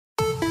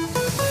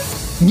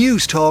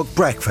News Talk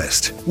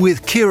Breakfast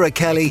with Ciara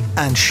Kelly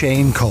and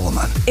Shane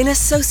Coleman. In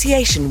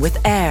association with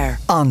AIR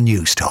On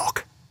News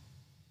Talk.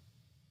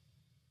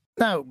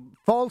 Now,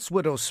 false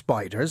widow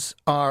spiders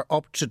are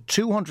up to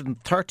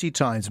 230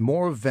 times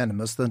more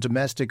venomous than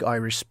domestic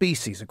Irish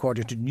species,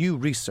 according to new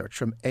research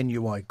from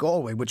NUI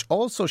Galway, which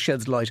also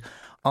sheds light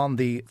on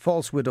the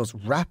false widow's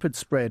rapid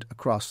spread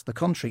across the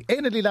country.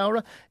 Éanna Lee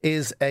Laura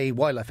is a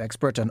wildlife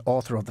expert and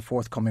author of the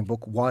forthcoming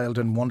book, Wild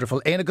and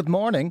Wonderful. Éanna, good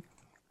morning.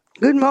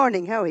 Good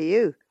morning. How are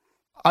you?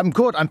 I'm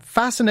good. I'm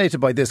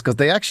fascinated by this because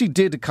they actually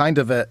did a kind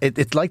of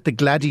it's like the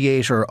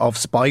gladiator of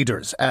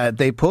spiders.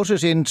 They put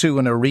it into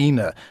an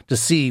arena to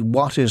see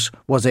what it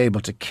was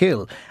able to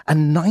kill.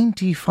 And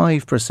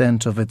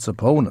 95% of its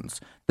opponents,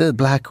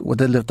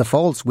 the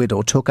false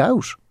widow took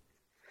out.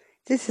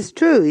 This is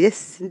true.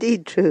 Yes,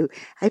 indeed true.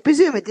 I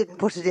presume it didn't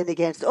put it in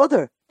against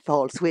other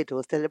false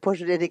widows, that it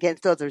put it in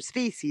against other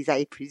species,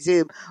 I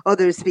presume,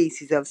 other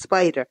species of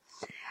spider.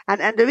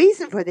 And the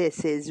reason for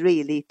this is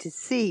really to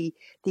see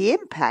the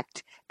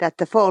impact that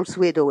the false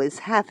widow is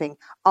having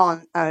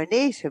on our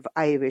native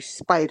Irish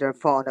spider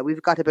fauna.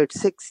 We've got about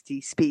 60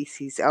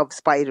 species of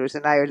spiders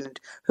in Ireland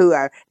who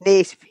are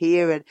native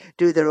here and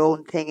do their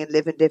own thing and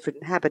live in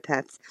different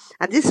habitats.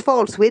 And this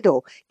false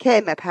widow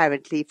came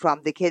apparently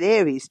from the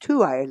Canaries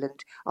to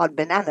Ireland on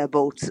banana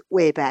boats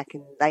way back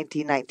in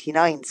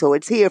 1999. So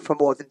it's here for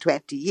more than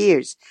 20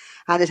 years.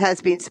 And it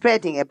has been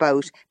spreading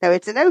about. Now,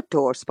 it's an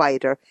outdoor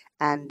spider,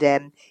 and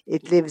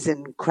it lives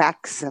in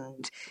cracks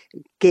and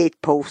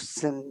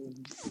gateposts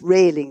and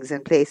railings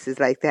and places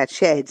like that,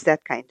 sheds,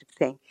 that kind of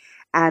thing.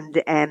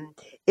 And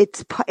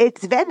its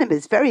venom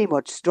is very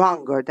much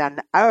stronger than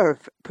our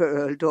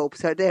pearl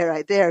dopes or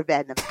their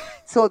venom.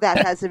 So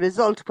that as a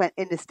result, when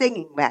in a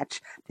stinging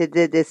match,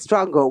 the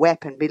stronger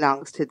weapon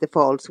belongs to the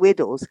false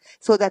widows,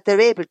 so that they're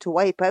able to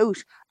wipe out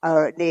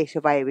our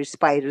native Irish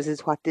spiders,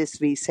 is what this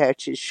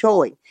research is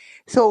showing.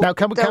 So now,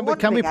 can we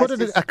put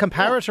a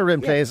comparator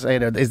in place,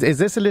 Éanna? Is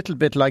this a little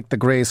bit like the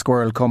grey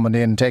squirrel coming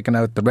in, taking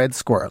out the red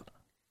squirrel?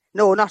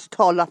 No, not at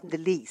all, not in the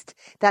least.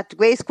 That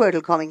grey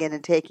squirrel coming in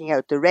and taking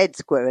out the red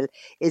squirrel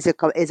is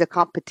a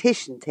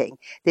competition thing.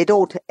 They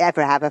don't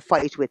ever have a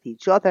fight with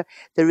each other.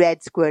 The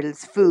red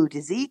squirrel's food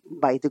is eaten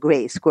by the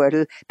grey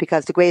squirrel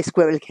because the grey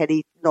squirrel can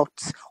eat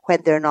nuts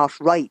when they're not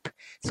ripe.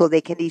 So they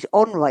can eat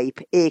unripe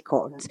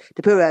acorns.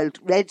 The poor old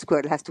red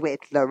squirrel has to wait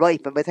till they're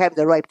ripe, and by the time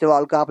they're ripe, they're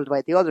all gobbled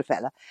by the other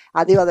fella.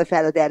 And the other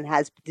fella then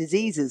has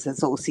diseases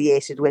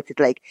associated with it,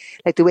 like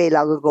the way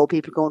long ago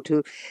people going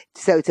to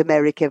South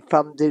America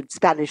from the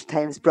Spanish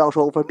times brought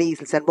over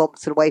measles and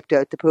mumps and wiped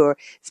out the poor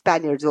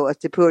Spaniards or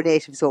the poor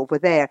natives over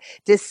there.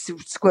 This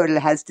squirrel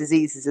has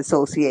diseases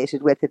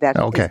associated with it that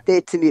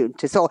it's immune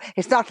to. So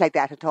it's not like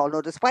that at all.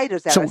 No, the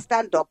spiders are a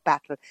stand-up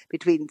battle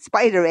between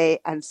Spider A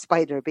and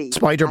Spider B.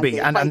 Spider B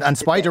and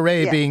Spider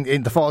A being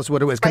in the false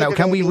widow is. Now,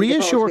 can we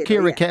reassure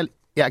Ciara Kelly?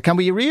 Yeah, can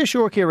we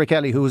reassure Ciara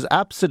Kelly, who is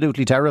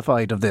absolutely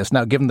terrified of this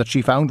now, given that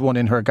she found one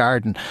in her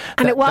garden?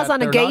 And it was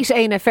on a gate,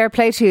 Éanna, fair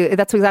play to you.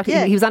 That's exactly,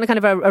 he was on a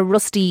kind of a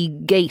rusty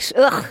gate.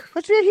 Ugh.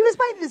 But he was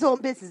minding his own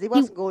business. He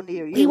wasn't going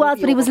near you. He was,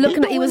 but he was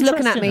looking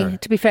at me,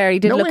 to be fair. He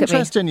didn't look at me. No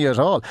interest in you at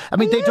all. I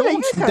mean, they don't...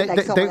 You sound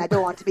like someone I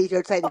don't want to meet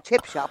outside a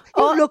chip shop.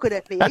 You're looking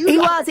at me. He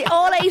was.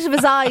 All 8 of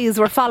his eyes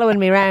were following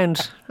me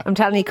round. I'm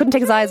telling you, he couldn't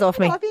take his eyes off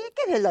me.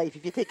 Get a life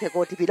if you think you're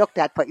going to be looked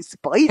at by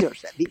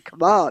spiders. I mean,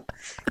 come on.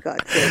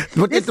 God sake.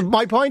 But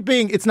my point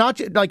being, it's not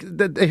like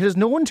it has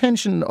no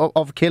intention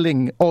of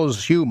killing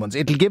us humans.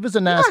 It'll give us a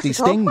nasty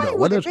sting, though,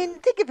 will it?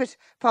 Think of it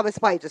from a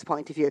spider's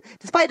point of view.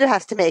 The spider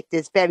has to make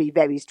this very,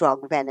 very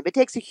strong venom. It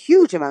takes a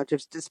huge amount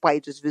of the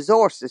spider's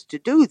resources to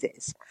do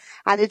this.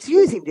 And it's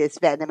using this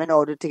venom in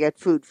order to get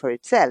food for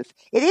itself.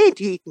 It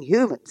ain't eating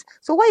humans.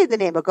 So why in the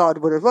name of God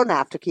would it run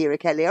after Ciara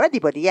Kelly or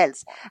anybody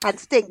else and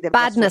sting them?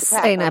 Badness,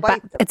 Éanna.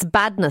 It's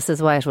badness is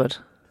why it would.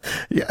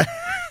 Yeah.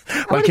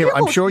 Well, Ciara,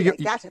 I'm sure you're...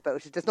 that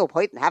about it. There's no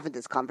point in having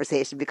this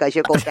conversation because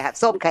you're going to have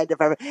some kind of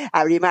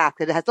a remark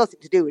that it has nothing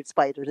to do with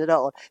spiders at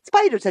all.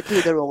 Spiders that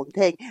do their own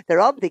thing.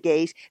 They're on the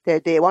gate,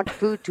 they want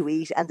food to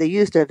eat, and they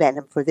use their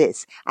venom for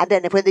this. And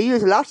then when they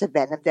use a lot of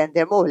venom, then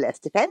they're more or less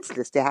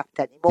defenceless. They haven't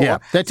any more. Yeah,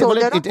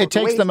 it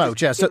takes them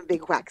out. Yeah, so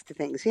big whacks to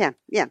things. Yeah.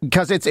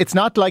 Because it's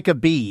not like a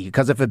bee.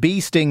 Because if a bee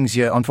stings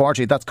you,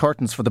 unfortunately, that's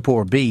curtains for the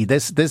poor bee.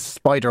 This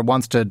spider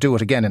wants to do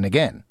it again and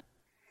again.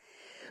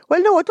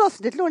 Well, no, it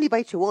doesn't. It'll only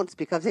bite you once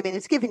because, I mean,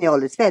 it's giving you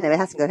all its venom. It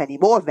hasn't got any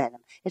more venom.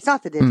 It's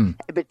not that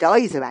it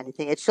dies or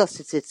anything. It's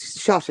just it's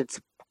shot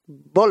its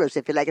bullet,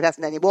 if you like. It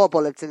hasn't any more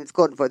bullets and it's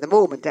good for the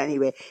moment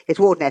anyway. It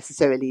won't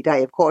necessarily die,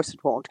 of course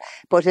it won't.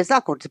 But it's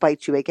not going to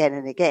bite you again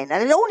and again.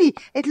 And it'll only,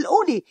 I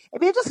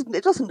mean,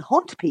 it doesn't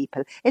hunt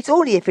people. It's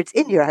only if it's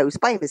in your house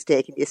by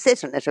mistake and you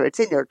sit on it or it's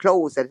in your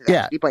clothes that it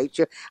actually bites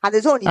you. And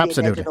there's only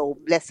been, I don't know,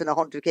 less than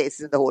 100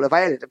 cases in the whole of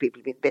Ireland of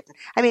people being bitten.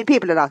 I mean,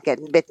 people are not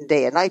getting bitten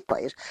day and night by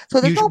it.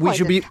 So there's no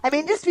point I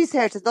mean, this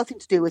research has nothing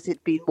to do with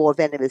it being more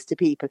venomous to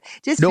people.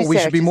 We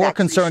should be more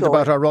concerned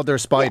about our other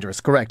spiders,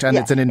 correct? And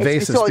it's an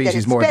invasive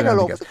species more spread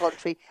all over the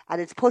country,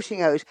 and it's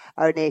pushing out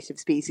our native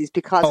species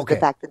because of the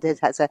fact that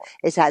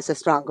it has a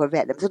stronger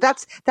venom. So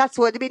that's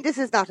what I mean. This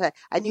is not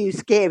a new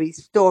scary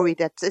story.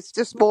 It's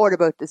just more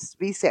about this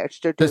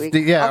research they're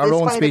doing. Our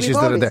own species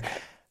that are there.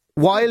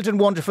 Wild and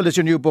Wonderful is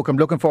your new book. I'm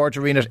looking forward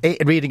to reading it.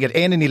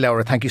 Éanna Ní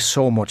Laura, thank you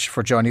so much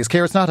for joining us.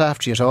 Ciara, it's not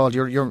after you at all.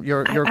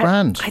 You're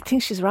grand. I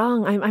think she's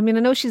wrong. I mean,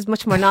 I know she's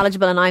much more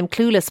knowledgeable and I'm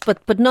clueless,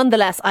 but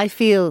nonetheless, I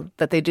feel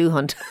that they do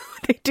hunt.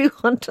 They do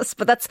hunt us,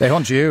 but they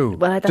hunt you.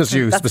 Well, that's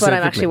what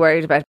I'm actually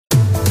worried about.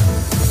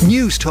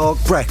 News Talk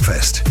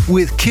Breakfast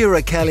with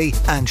Ciara Kelly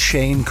and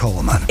Shane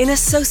Coleman. In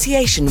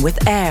association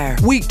with AIR.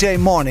 Weekday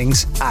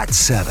mornings at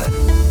 7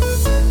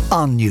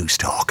 on News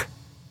Talk.